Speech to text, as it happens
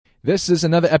This is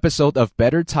another episode of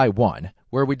Better Taiwan,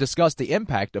 where we discuss the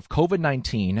impact of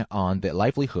COVID-19 on the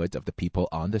livelihood of the people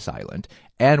on this island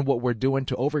and what we're doing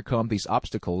to overcome these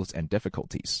obstacles and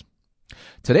difficulties.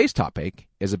 Today's topic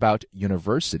is about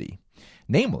university.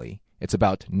 Namely, it's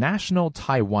about National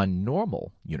Taiwan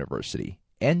Normal University,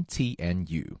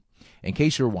 NTNU. In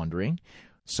case you're wondering,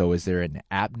 so is there an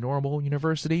abnormal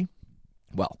university?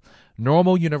 Well,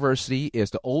 Normal University is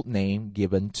the old name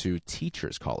given to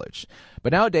Teachers College.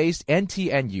 But nowadays,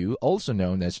 NTNU, also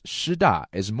known as Shutdown,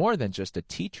 is more than just a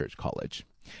teachers college.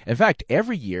 In fact,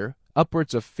 every year,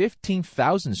 upwards of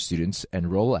 15,000 students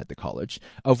enroll at the college,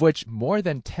 of which more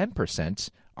than 10%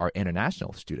 are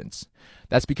international students.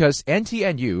 That's because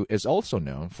NTNU is also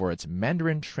known for its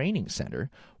Mandarin Training Center,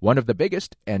 one of the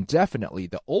biggest and definitely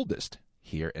the oldest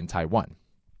here in Taiwan.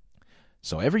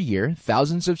 So every year,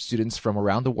 thousands of students from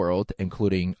around the world,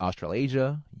 including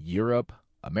Australasia, Europe,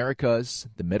 Americas,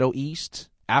 the Middle East,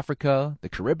 Africa, the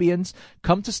Caribbean,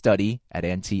 come to study at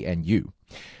NTNU,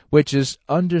 which is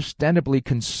understandably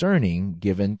concerning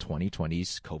given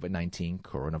 2020's COVID-19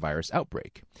 coronavirus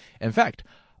outbreak. In fact,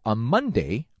 on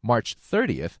Monday, March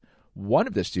 30th, one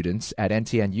of the students at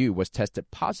NTNU was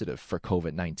tested positive for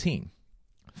COVID-19.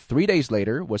 3 days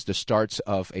later was the start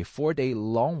of a 4-day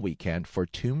long weekend for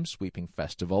Tomb Sweeping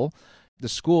Festival. The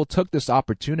school took this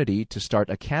opportunity to start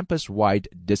a campus-wide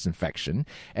disinfection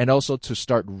and also to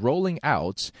start rolling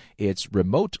out its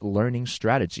remote learning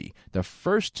strategy, the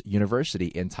first university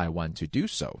in Taiwan to do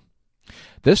so.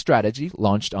 This strategy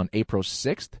launched on April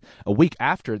 6th, a week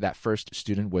after that first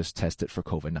student was tested for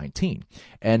COVID-19.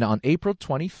 And on April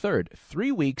 23rd,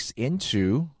 3 weeks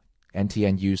into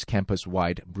NTNU's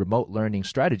campus-wide remote learning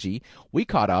strategy, we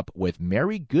caught up with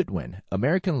Mary Goodwin,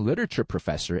 American literature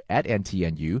professor at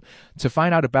NTNU, to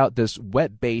find out about this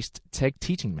web-based tech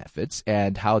teaching methods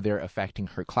and how they're affecting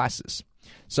her classes.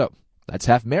 So, let's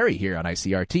have Mary here on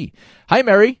ICRT. Hi,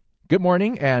 Mary. Good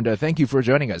morning, and thank you for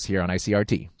joining us here on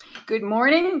ICRT. Good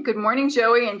morning. Good morning,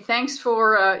 Joey, and thanks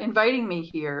for inviting me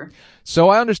here. So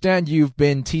I understand you've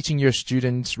been teaching your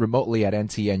students remotely at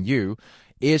NTNU.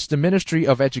 Is the Ministry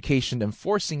of Education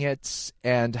enforcing it,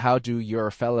 and how do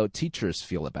your fellow teachers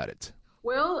feel about it?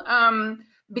 Well,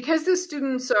 because the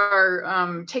students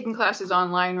are taking classes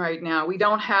online right now, we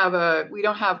don't have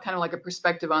kind of like a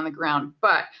perspective on the ground.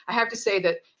 But I have to say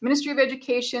that Ministry of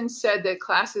Education said that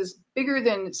classes bigger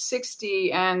than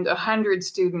 60 and 100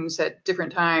 students at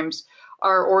different times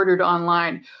are ordered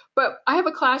online. But I have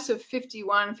a class of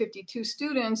 51, 52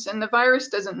 students, and the virus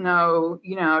doesn't know,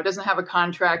 doesn't have a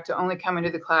contract to only come into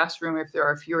the classroom if there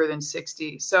are fewer than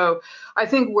 60. So I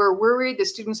think we're worried the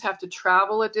students have to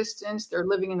travel a distance. They're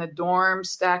living in the dorms,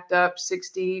 stacked up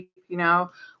 60,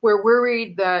 We're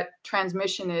worried that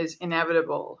transmission is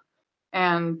inevitable.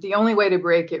 And the only way to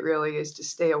break it really is to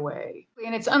stay away.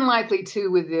 And it's unlikely too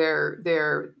with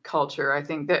their culture. I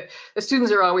think that the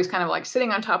students are always kind of like sitting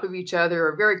on top of each other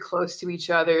or very close to each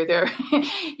other. They're,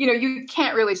 you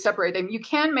can't really separate them. You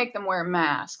can make them wear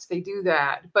masks. They do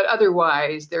that. But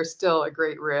otherwise, they're still a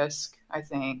great risk, I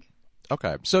think.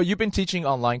 Okay. So you've been teaching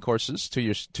online courses to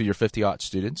your 50-odd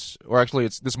students, or actually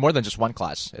there's more than just one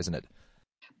class, isn't it?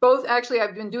 Both, actually,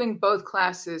 I've been doing both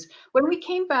classes. When we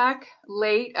came back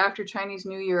late after Chinese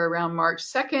New Year around March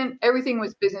 2nd, everything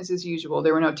was business as usual.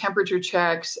 There were no temperature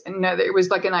checks, and it was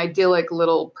like an idyllic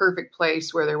little perfect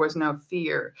place where there was no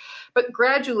fear. But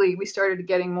gradually, we started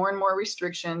getting more and more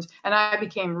restrictions, and I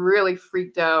became really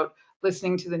freaked out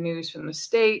listening to the news from the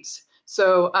States.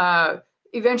 So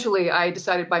eventually, I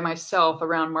decided by myself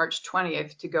around March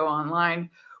 20th to go online,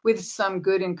 with some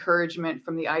good encouragement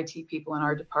from the IT people in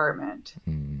our department.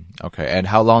 Okay, and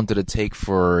how long did it take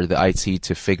for the IT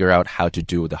to figure out how to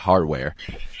do the hardware?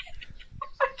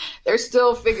 They're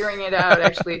still figuring it out,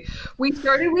 actually. We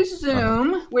started with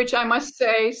Zoom, which I must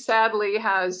say, sadly,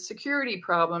 has security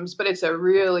problems, but it's a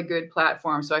really good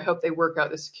platform, so I hope they work out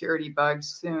the security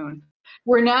bugs soon.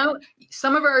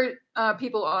 Some of our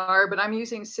people are, but I'm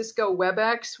using Cisco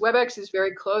WebEx. WebEx is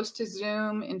very close to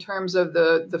Zoom in terms of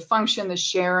the function, the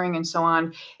sharing, and so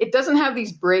on. It doesn't have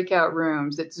these breakout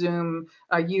rooms that Zoom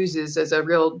uses as a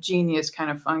real genius kind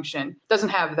of function. It doesn't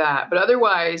have that, but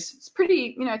otherwise, it's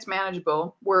pretty, it's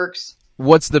manageable, works.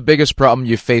 What's the biggest problem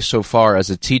you faced so far as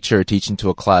a teacher teaching to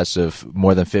a class of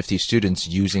more than 50 students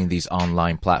using these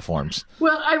online platforms?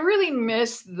 Well, I really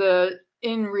miss the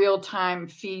in real-time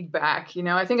feedback.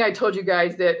 I think I told you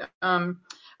guys that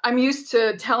I'm used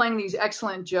to telling these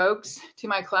excellent jokes to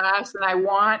my class, and I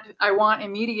want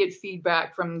immediate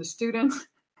feedback from the students.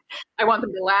 I want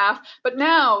them to laugh. But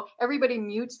now everybody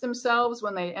mutes themselves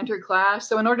when they enter class.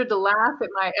 So in order to laugh at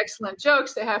my excellent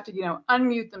jokes, they have to,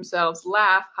 unmute themselves,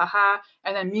 laugh, haha,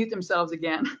 and then mute themselves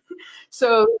again.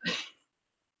 So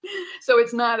so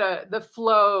it's not the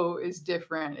flow is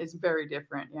different. It's very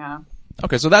different. Yeah.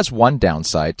 Okay, so that's one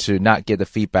downside to not get the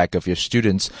feedback of your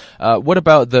students. What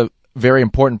about the very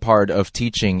important part of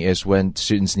teaching is when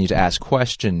students need to ask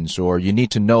questions or you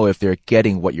need to know if they're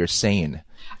getting what you're saying?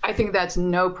 I think that's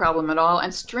no problem at all.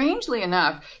 And strangely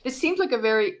enough, it seems like a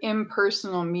very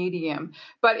impersonal medium,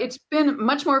 but it's been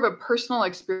much more of a personal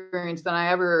experience than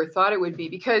I ever thought it would be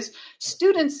because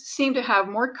students seem to have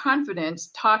more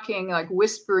confidence talking, like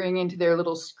whispering into their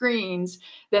little screens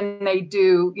than they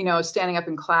do, standing up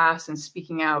in class and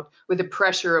speaking out with the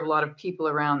pressure of a lot of people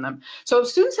around them. So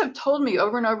students have told me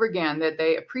over and over again that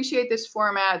they appreciate this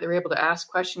format. They're able to ask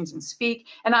questions and speak.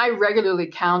 And I regularly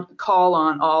call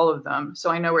on all of them. So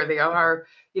I know where they are.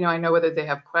 I know whether they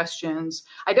have questions.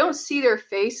 I don't see their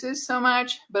faces so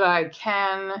much, but I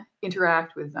can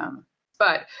interact with them.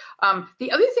 But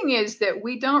the other thing is that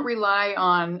we don't rely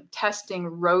on testing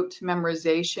rote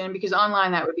memorization because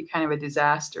online that would be kind of a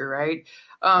disaster, right?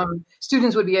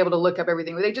 Students would be able to look up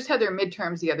everything. They just had their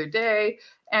midterms the other day,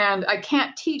 and I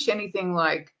can't teach anything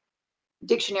like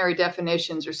dictionary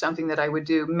definitions or something that I would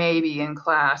do maybe in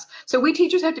class. So we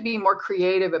teachers have to be more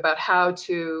creative about how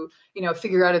to,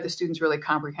 figure out if the students really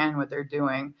comprehend what they're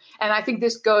doing. And I think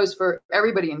this goes for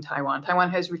everybody in Taiwan. Taiwan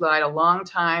has relied a long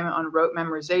time on rote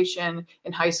memorization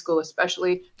in high school,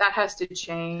 especially. That has to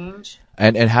change.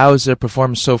 And how has it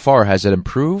performed so far? Has it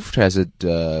improved? Has it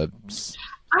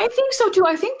I think so too.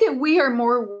 I think that we are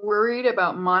more worried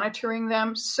about monitoring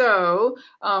them. So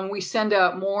we send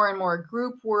out more and more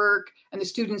group work, and the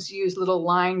students use little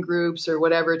line groups or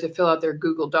whatever to fill out their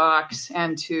Google Docs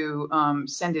and to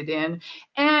send it in.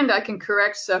 And I can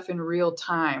correct stuff in real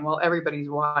time while everybody's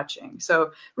watching.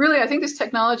 So really, I think this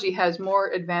technology has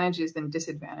more advantages than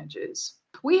disadvantages.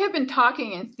 We have been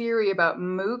talking in theory about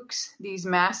MOOCs, these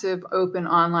massive open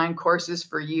online courses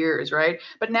for years, right?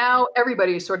 But now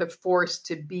everybody is sort of forced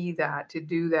to be that, to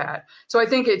do that. So I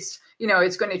think it's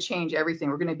going to change everything.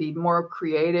 We're going to be more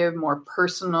creative, more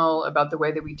personal about the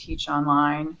way that we teach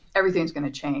online. Everything's going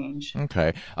to change.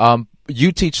 okay?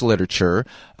 You teach literature.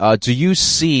 Do you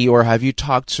see or have you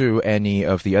talked to any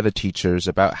of the other teachers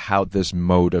about how this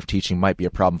mode of teaching might be a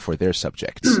problem for their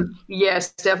subjects?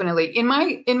 Yes, definitely. In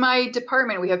my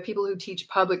department, we have people who teach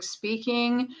public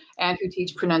speaking and who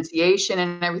teach pronunciation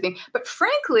and everything. But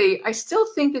frankly, I still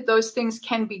think that those things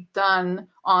can be done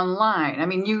online. I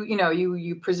mean,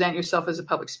 you present yourself as a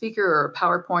public speaker or a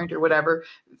PowerPoint or whatever,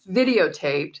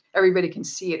 videotaped. Everybody can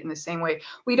see it in the same way.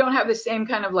 We don't have the same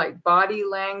kind of like body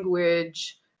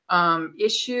language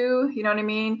issue. You know what I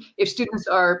mean? If students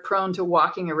are prone to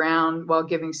walking around while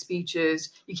giving speeches,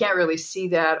 you can't really see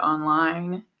that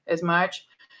online as much.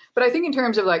 But I think in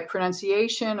terms of like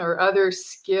pronunciation or other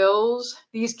skills,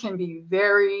 these can be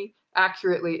very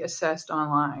accurately assessed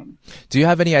online. Do you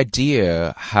have any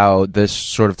idea how this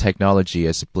sort of technology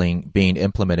is being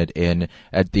implemented in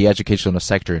at the educational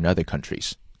sector in other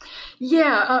countries?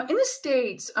 Yeah, in the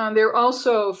States, they're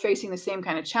also facing the same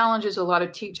kind of challenges. A lot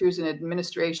of teachers and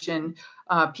administration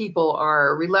people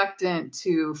are reluctant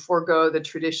to forego the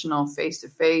traditional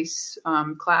face-to-face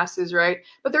classes, right?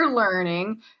 But they're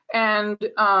learning and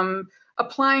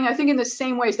applying, I think, in the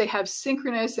same ways. They have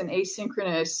synchronous and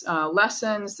asynchronous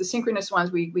lessons. The synchronous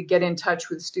ones, we get in touch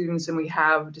with students and we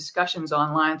have discussions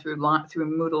online through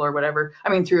Moodle or whatever. I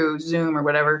mean, through Zoom or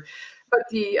whatever. But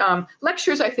the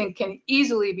lectures, I think, can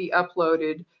easily be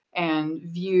uploaded and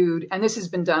viewed, and this has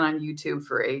been done on YouTube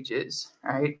for ages,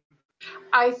 right?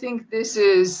 I think this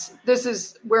is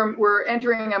where we're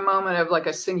entering a moment of like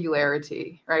a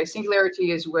singularity, right?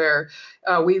 Singularity is where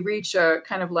we reach a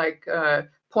kind of like a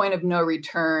point of no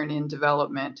return in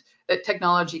development. That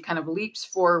technology kind of leaps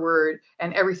forward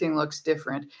and everything looks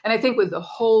different. And I think with the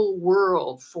whole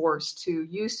world forced to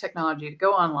use technology to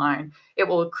go online, it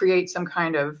will create some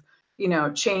kind of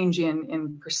change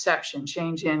in perception,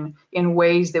 change in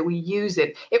ways that we use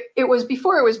it. It was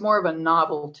before it was more of a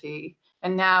novelty,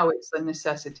 and now it's a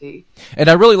necessity. And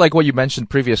I really like what you mentioned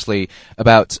previously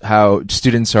about how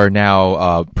students are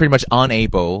now pretty much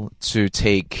unable to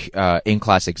take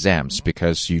in-class exams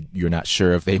because you're not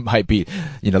sure if they might be,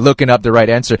 looking up the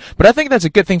right answer. But I think that's a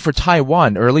good thing for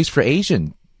Taiwan, or at least for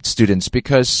Asian students,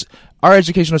 because our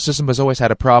educational system has always had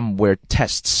a problem where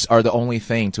tests are the only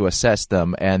thing to assess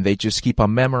them, and they just keep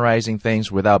on memorizing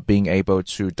things without being able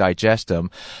to digest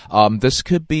them. This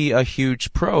could be a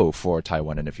huge pro for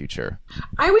Taiwan in the future.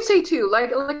 I would say too,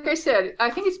 like I said,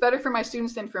 I think it's better for my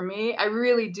students than for me. I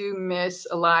really do miss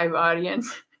a live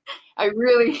audience. I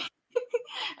really,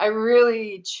 I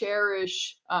really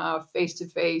cherish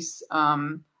face-to-face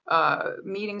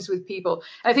meetings with people.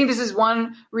 And I think this is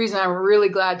one reason I'm really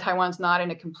glad Taiwan's not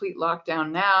in a complete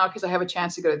lockdown now, because I have a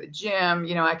chance to go to the gym.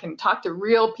 I can talk to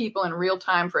real people in real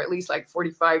time for at least like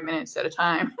 45 minutes at a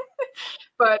time.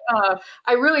 But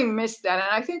I really missed that.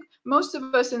 And I think most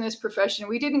of us in this profession,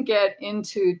 we didn't get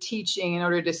into teaching in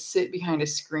order to sit behind a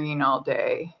screen all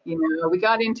day. We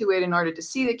got into it in order to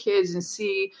see the kids and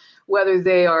see what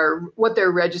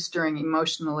they're registering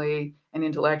emotionally and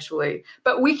intellectually.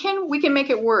 But we can make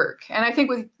it work. And I think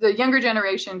with the younger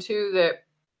generation too, that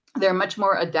they're much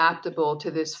more adaptable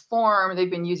to this form. They've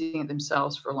been using it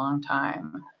themselves for a long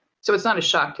time. So it's not a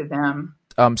shock to them.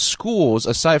 Schools,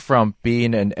 aside from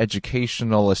being an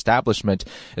educational establishment,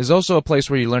 is also a place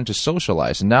where you learn to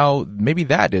socialize. Now, maybe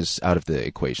that is out of the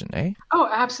equation, eh? Oh,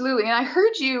 absolutely. And I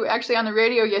heard you actually on the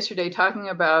radio yesterday talking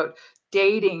about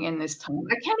dating in this time.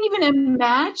 I can't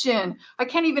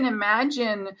even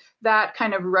imagine that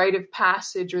kind of rite of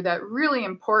passage, or that really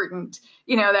important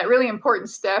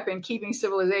step in keeping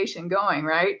civilization going,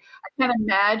 right? I can't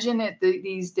imagine it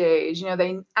these days.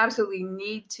 They absolutely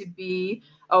need to be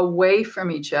away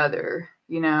from each other,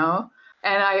 and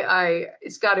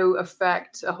it's got to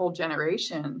affect a whole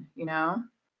generation,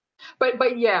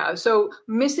 But yeah, so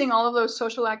missing all of those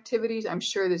social activities, I'm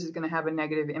sure this is going to have a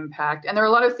negative impact. And there are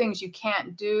a lot of things you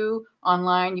can't do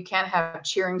online. You can't have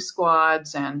cheering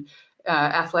squads and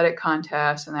athletic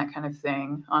contests and that kind of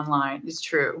thing online. It's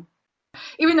true.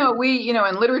 Even though we,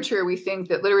 in literature, we think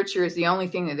that literature is the only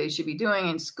thing that they should be doing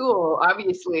in school.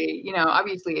 Obviously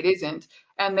it isn't.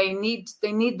 And they need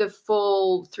the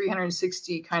full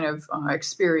 360 kind of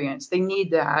experience. They need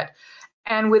that.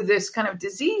 And with this kind of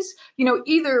disease,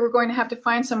 either we're going to have to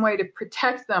find some way to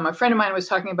protect them. A friend of mine was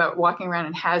talking about walking around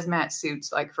in hazmat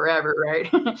suits like forever,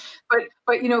 right? but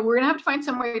we're going to have to find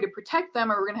some way to protect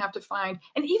them, or we're going to have to find,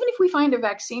 and even if we find a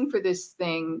vaccine for this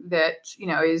thing that,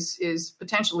 is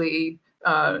potentially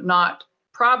not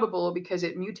probable because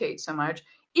it mutates so much,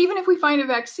 even if we find a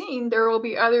vaccine, there will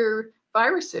be other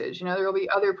viruses, there will be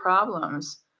other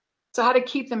problems. So how to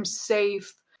keep them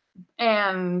safe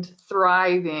and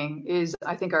thriving is,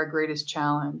 I think, our greatest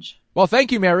challenge. Well,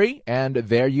 thank you, Mary. And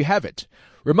there you have it.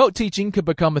 Remote teaching could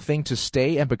become a thing to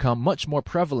stay and become much more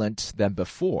prevalent than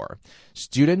before.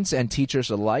 Students and teachers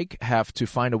alike have to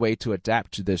find a way to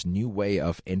adapt to this new way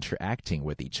of interacting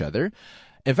with each other.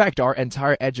 In fact, our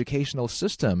entire educational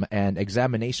system and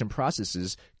examination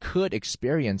processes could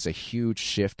experience a huge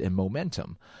shift in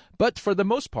momentum. But for the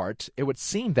most part, it would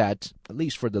seem that, at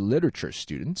least for the literature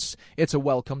students, it's a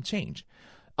welcome change.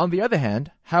 On the other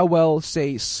hand, how well,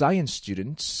 say, science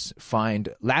students find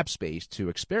lab space to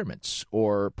experiment,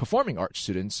 or performing arts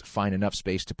students find enough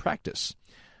space to practice?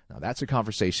 Now, that's a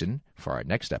conversation for our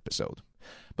next episode.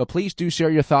 But please do share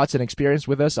your thoughts and experience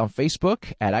with us on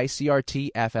Facebook at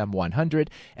ICRT FM 100.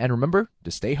 And remember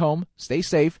to stay home, stay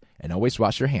safe, and always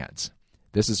wash your hands.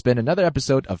 This has been another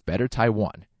episode of Better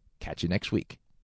Taiwan. Catch you next week.